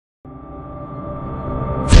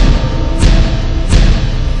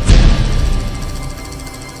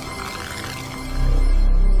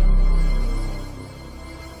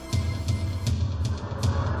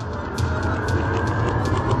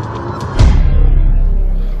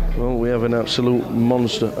have an absolute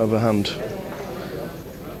monster of a hand.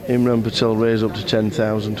 Imran Patel raised up to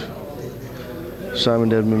 10,000. Simon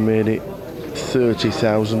Dedman made it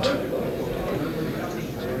 30,000.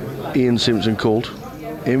 Ian Simpson called.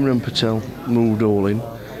 Imran Patel moved all in.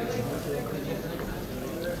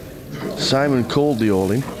 Simon called the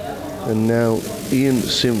all in, and now Ian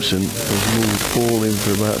Simpson has moved all in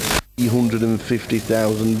for about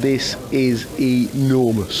 350,000. This is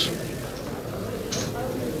enormous.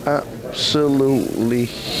 Absolutely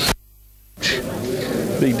huge.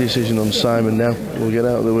 Big decision on Simon now. We'll get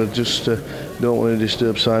out there. We just don't want to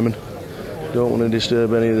disturb Simon. Don't want to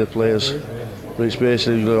disturb any of the players. But it's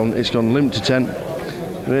basically gone limp to 10,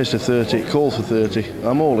 raised to 30, call for 30.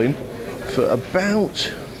 I'm all in for about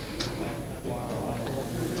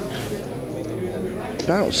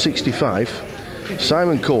 65.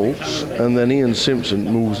 Simon calls, and then Ian Simpson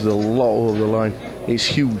moves the lot over the line. It's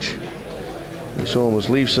huge. It's almost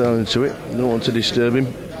leave Simon to it. Don't want to disturb him.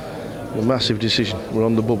 A massive decision. We're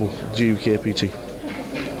on the bubble. GukPT.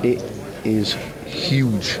 It is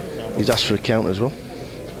huge. He's asked for a count as well.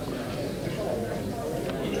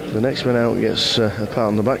 The next man out gets a pat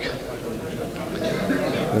on the back,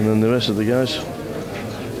 and then the rest of the guys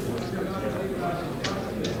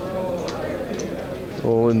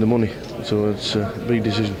all in the money. So it's a big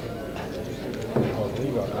decision.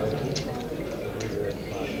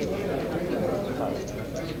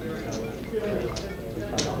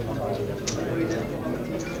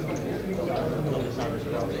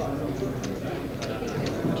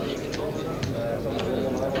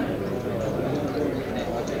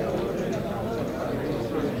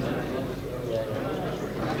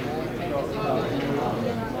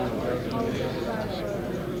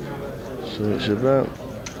 So it's about,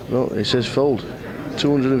 well, it says fold,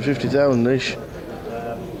 250,000-ish.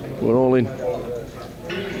 We're all in.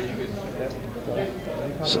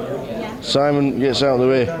 Simon gets out of the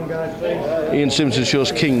way. Ian Simpson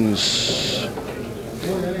shows kings.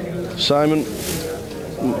 Simon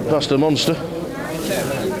past a monster.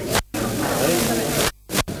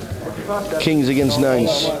 Kings against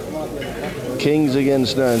nines. Kings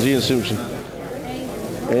against nines. Ian Simpson.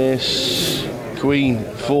 Ace, Queen,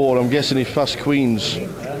 4. I'm guessing he passed Queens.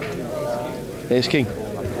 Ace King.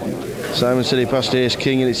 Simon said he passed Ace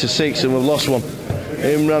King, and it's a 6, and we've lost one.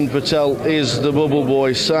 Imran Patel is the bubble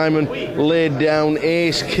boy. Simon laid down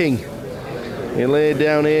Ace King. He laid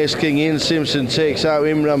down Ace King. Ian Simpson takes out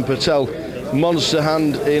Imran Patel. Monster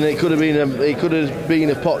hand, and it could have been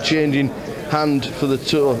a pot changing hand for the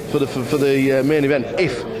tour, for the main event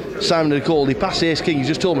if Simon had called. He passed Ace King. He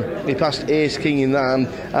just told me he passed Ace King in that hand.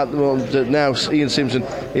 At the moment, now Ian Simpson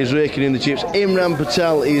is raking in the chips. Imran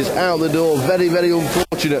Patel is out the door. Very, very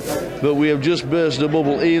unfortunate, but we have just burst the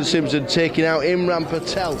bubble. Ian Simpson taking out Imran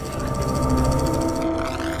Patel.